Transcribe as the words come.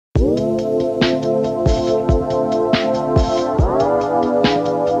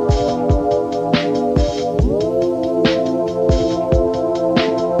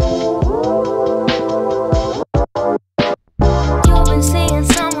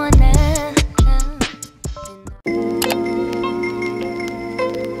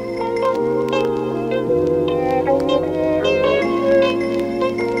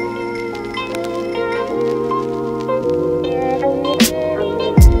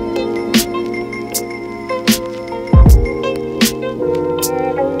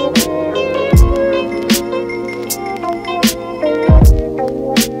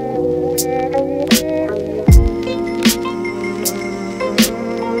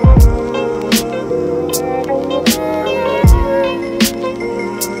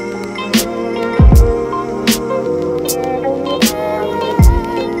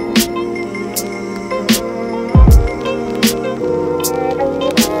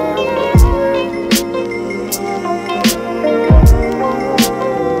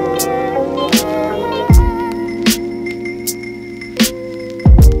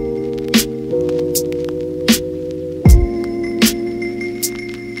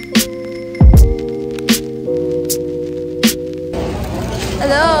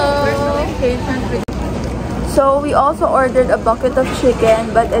So we also ordered a bucket of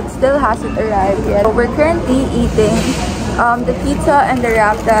chicken, but it still hasn't arrived yet. So we're currently eating the pizza and the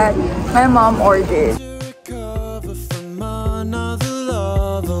wrap that my mom ordered.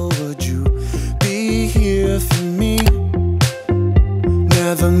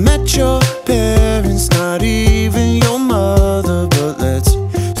 Never met your parents, not even your mother, but let's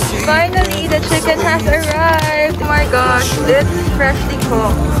see. Finally, the chicken has arrived. Oh my gosh, it's freshly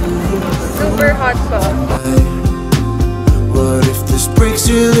cooked. Super hot sauce. What if this breaks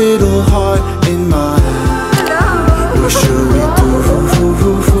your little heart in my Hello. What should we do?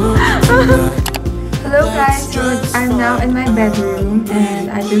 Hello guys, so I'm now in my bedroom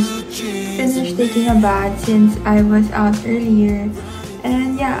and I just finished taking a bath since I was out earlier.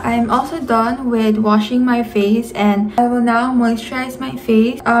 And yeah, I'm also done with washing my face and I will now moisturize my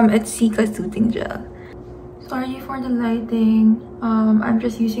face. It's Cica Soothing Gel. Sorry for the lighting. I'm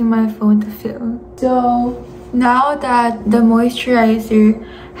just using my phone to film. So now that the moisturizer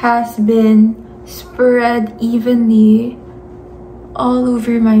has been spread evenly all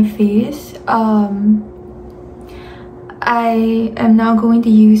over my face, I am now going to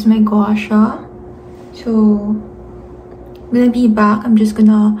use my gua sha. So I'm gonna be back. I'm just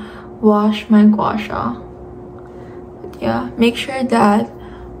gonna wash my gua sha. But yeah, make sure that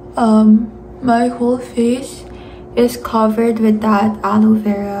my whole face is covered with that aloe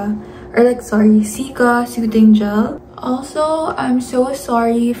vera, or like, sorry, Cica Soothing Gel. Also, I'm so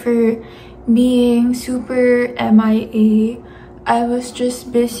sorry for being super MIA. I was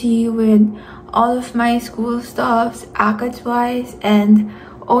just busy with all of my school stuffs, ACADS wise and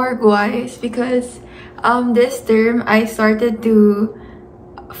org wise, because this term I started to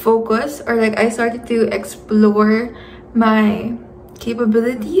focus, or like I started to explore my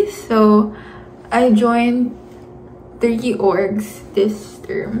capabilities. So I joined 30 orgs this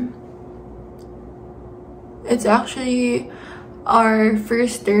term. It's actually our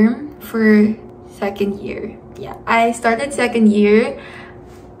first term for second year. Yeah, I started second year.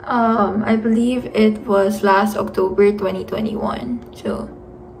 I believe it was last October 2021. So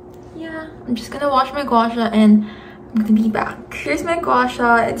yeah, I'm just gonna wash my gua sha and I'm gonna be back. Here's my gua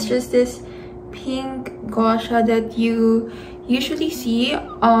sha. It's just this pink gua sha that you usually see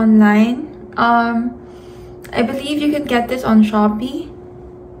online. I believe you can get this on Shopee.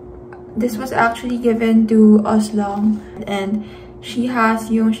 This was actually given to us lang, and she has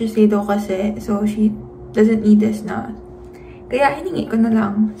yung Shiseido kasi, so she doesn't need this na. Kaya hiningi ko na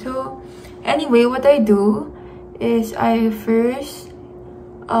lang. So anyway, what I do is I first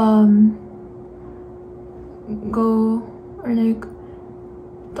go, or like,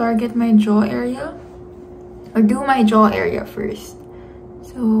 target my jaw area, or do my jaw area first.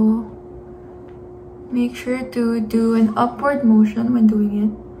 So make sure to do an upward motion when doing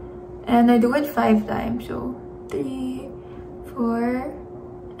it, and I do it 5 times. So 3, 4,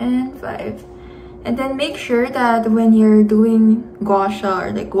 and 5. And then make sure that when you're doing gua sha,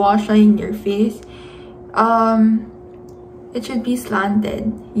 or like gua sha-ing your face, it should be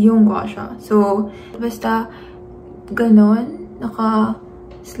slanted yung gua sha. So basta ganon,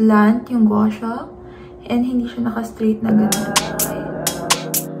 naka-slant yung gua sha, and hindi siya naka-straight na ganon.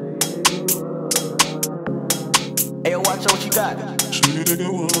 Hey, watch out what you got.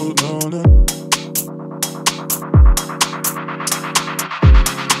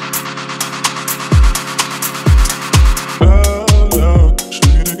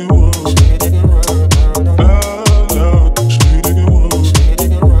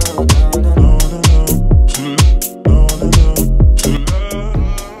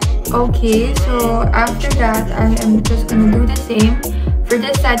 Okay, so after that, I am just gonna do the same for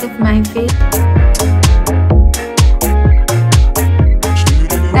this side of my face.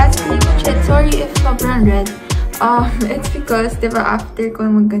 That's pretty much it. Sorry if sobrang red. It's because, diba, after ko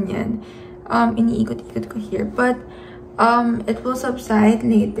mag-ganyan, iniikot-ikot ko here. But, it will subside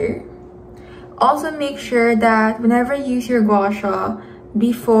later. Also, make sure that whenever you use your gua sha,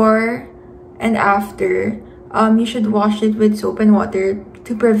 before and after, you should wash it with soap and water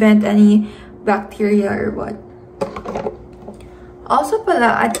to prevent any bacteria or what. Also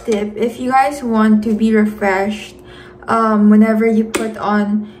pala, a tip, if you guys want to be refreshed whenever you put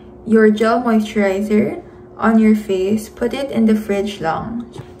on your gel moisturizer on your face, put it in the fridge lang.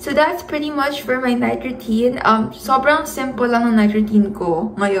 So that's pretty much for my night routine. Sobrang simple lang ang night routine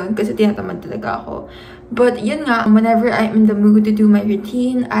ko ngayon kasi tinatamad talaga ako. But yun nga, whenever I'm in the mood to do my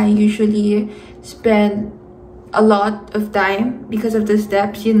routine, I usually spend a lot of time because of the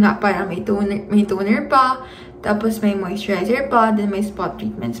steps. Yun nga, parang may toner pa, tapos may moisturizer pa, then may spot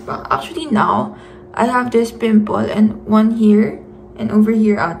treatments pa. Actually now, I have this pimple and one here and over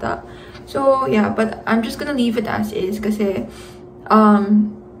here ata. So yeah, but I'm just gonna leave it as is kasi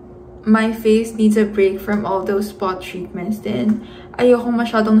my face needs a break from all those spot treatments. Then ayoko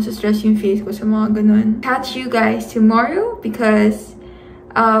masyadong stress yung face ko sa mga ganun. Catch you guys tomorrow because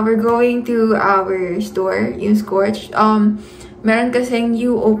we're going to our store, yung Scorched. Meron kasing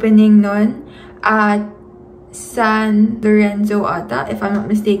new opening nun at San Lorenzo ata, if I'm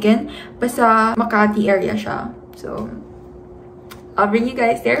not mistaken. Basta Makati area siya. So I'll bring you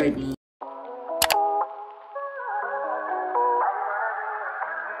guys there with me.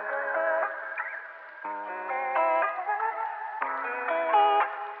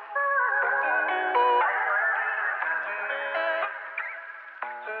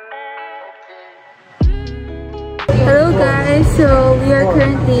 Hello guys, so we are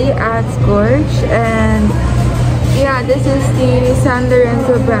currently at Scorched, and yeah, this is the San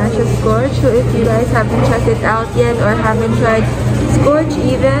Lorenzo branch of Scorched. So if you guys haven't checked it out yet or haven't tried Scorched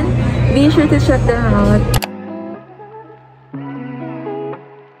even, be sure to check them out.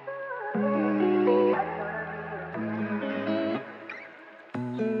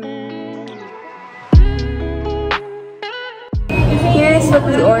 Here's what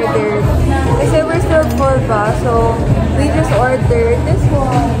we ordered. Kasi we're still full ba, so we just ordered this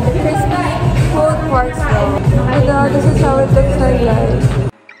one, the crispy pulled pork roll. And this is how it looks like, guys.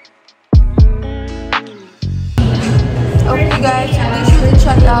 Okay guys, be sure to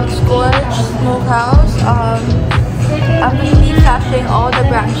check out Scorched Smokehouse. I'm going to be flashing all the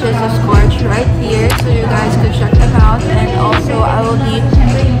branches of Scorched right here, so you guys could check them out. And also I will be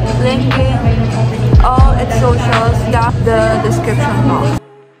linking all its socials down the description box.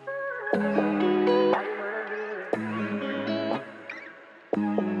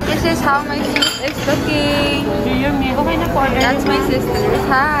 This is how my soup is looking. That's my sisters.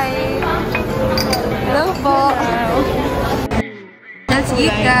 Hi! Hello po! Let's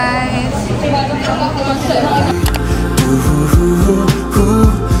eat, guys!